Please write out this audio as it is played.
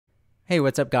Hey,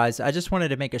 what's up guys? I just wanted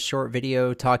to make a short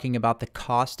video talking about the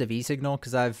cost of eSignal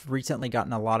because I've recently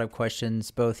gotten a lot of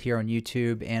questions both here on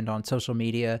YouTube and on social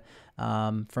media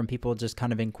from people just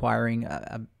kind of inquiring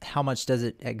how much does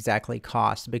it exactly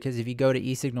cost, because if you go to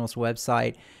eSignal's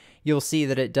website, you'll see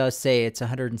that it does say it's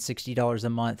 $160 a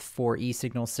month for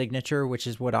eSignal Signature, which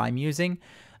is what I'm using.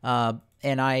 And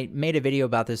I made a video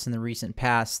about this in the recent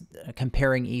past,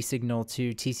 comparing eSignal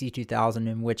to TC2000,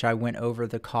 in which I went over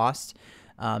the cost.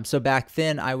 So back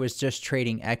then I was just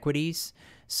trading equities.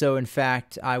 So in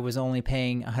fact, I was only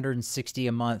paying $160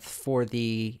 a month for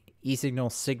the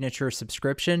eSignal Signature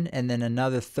subscription, and then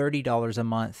another $30 a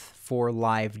month for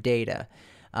live data.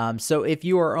 So if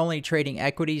you are only trading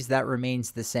equities, that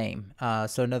remains the same.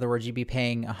 So in other words, you'd be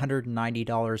paying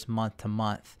 $190 month to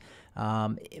month.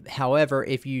 However,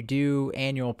 if you do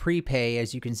annual prepay,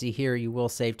 as you can see here, you will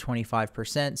save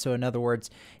 25%. So in other words,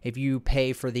 if you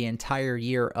pay for the entire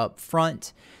year up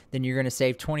front, then you're going to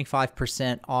save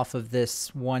 25% off of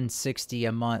this $160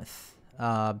 a month,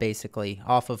 basically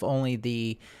off of only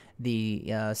the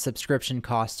subscription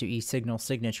cost to eSignal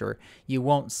Signature. You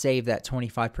won't save that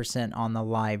 25% on the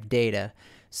live data.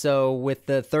 So with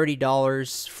the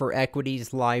 $30 for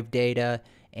equities, live data,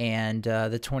 and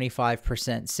the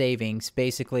 25% savings,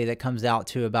 basically that comes out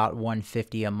to about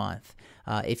 $150 a month.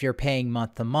 If you're paying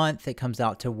month to month, it comes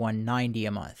out to $190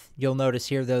 a month. You'll notice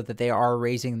here though that they are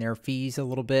raising their fees a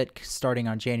little bit starting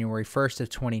on January 1st of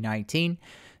 2019.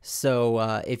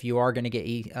 So if you are going to get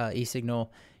eSignal,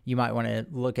 you might want to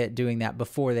look at doing that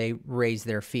before they raise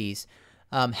their fees.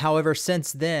 However,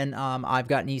 since then, I've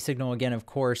gotten eSignal again, of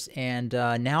course, and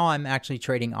now I'm actually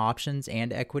trading options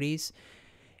and equities.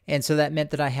 And so that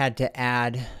meant that I had to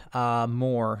add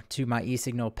more to my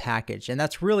eSignal package. And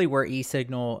that's really where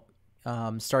eSignal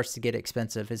starts to get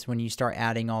expensive, is when you start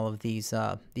adding all of these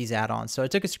add-ons. So I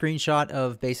took a screenshot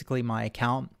of basically my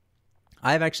account.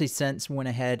 I've actually since went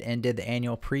ahead and did the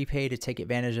annual prepay to take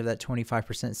advantage of that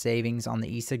 25% savings on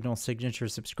the eSignal Signature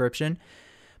subscription.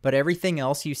 But everything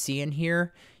else you see in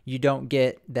here, you don't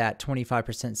get that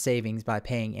 25% savings by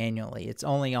paying annually. It's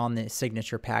only on the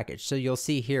Signature package. So you'll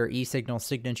see here, eSignal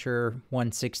Signature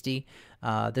 160.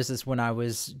 This is when I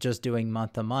was just doing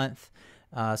month to month.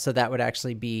 So that would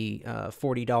actually be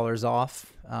 $40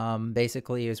 off,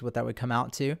 basically is what that would come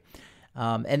out to.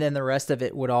 And then the rest of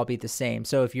it would all be the same.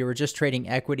 So if you were just trading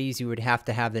equities, you would have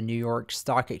to have the New York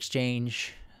Stock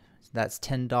Exchange. That's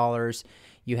 $10.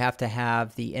 You have to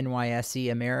have the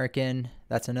NYSE American,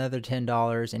 that's another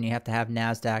 $10, and you have to have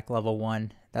NASDAQ level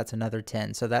 1, that's another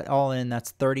 $10. So that all in,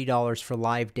 that's $30 for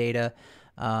live data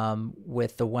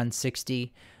with the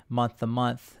 160 month to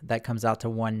month, that comes out to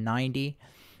 $190.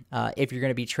 If you're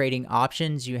going to be trading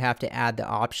options, you have to add the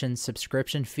option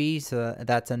subscription fee. So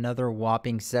that's another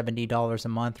whopping $70 a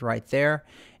month right there.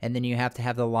 And then you have to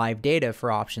have the live data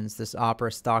for options, this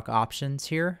Opera stock options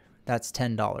here. That's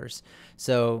 $10.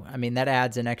 So, I mean, that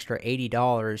adds an extra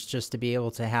 $80 just to be able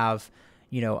to have,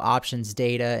 you know, options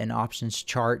data and options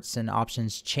charts and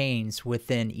options chains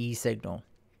within eSignal.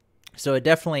 So it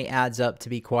definitely adds up to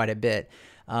be quite a bit.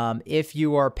 If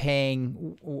you are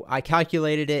paying, I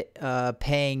calculated it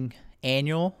paying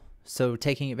annual, so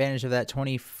taking advantage of that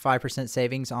 25%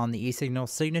 savings on the eSignal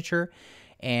Signature,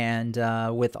 and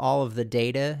with all of the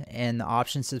data and the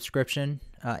option subscription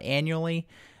annually,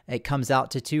 it comes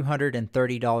out to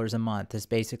 $230 a month is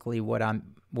basically what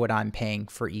I'm paying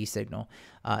for eSignal.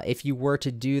 If you were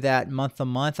to do that month to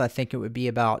month, I think it would be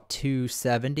about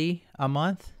 $270 a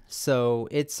month. So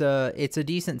it's a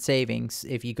decent savings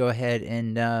if you go ahead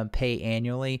and pay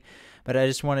annually. But I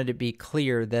just wanted to be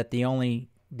clear that the only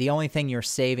thing you're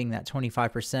saving that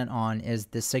 25% on is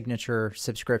the Signature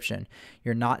subscription.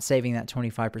 You're not saving that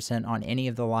 25% on any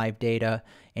of the live data,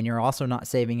 and you're also not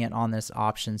saving it on this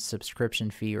options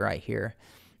subscription fee right here.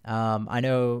 I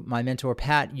know my mentor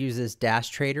Pat uses Dash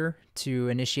Trader to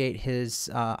initiate his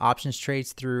options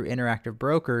trades through Interactive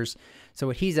Brokers. So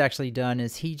what he's actually done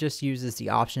is he just uses the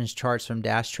options charts from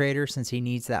Dash Trader, since he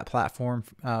needs that platform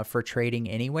for trading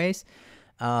anyways.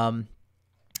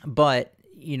 But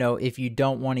you know, if you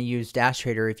don't want to use Dash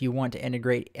Trader, if you want to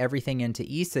integrate everything into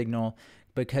eSignal,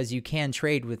 because you can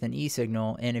trade with an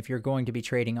eSignal, and if you're going to be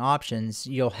trading options,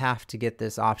 you'll have to get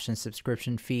this option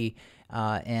subscription fee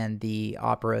and the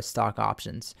Opera stock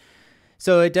options.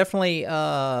 So it definitely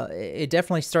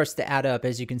starts to add up,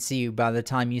 as you can see by the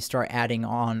time you start adding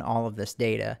on all of this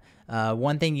data.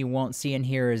 One thing you won't see in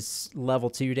here is level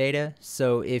 2 data.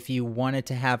 So if you wanted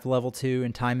to have level 2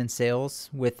 and time and sales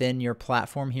within your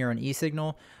platform here on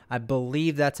eSignal, I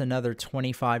believe that's another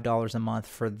 $25 a month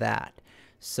for that.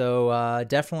 So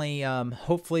definitely,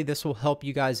 hopefully this will help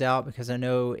you guys out, because I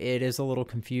know it is a little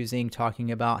confusing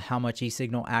talking about how much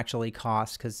eSignal actually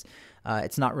costs, because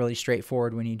it's not really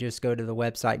straightforward when you just go to the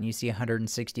website and you see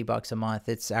 $160 a month.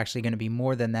 It's actually going to be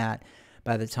more than that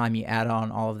by the time you add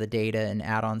on all of the data and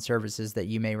add-on services that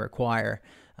you may require.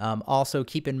 Also,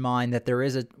 keep in mind that there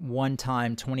is a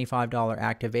one-time $25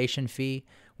 activation fee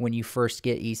when you first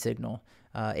get eSignal.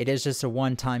 It is just a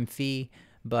one-time fee,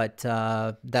 but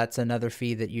that's another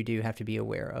fee that you do have to be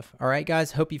aware of. All right,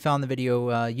 guys, hope you found the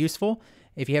video useful.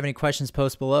 If you have any questions,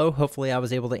 post below. Hopefully I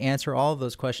was able to answer all of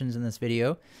those questions in this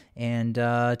video. And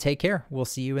take care. We'll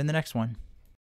see you in the next one.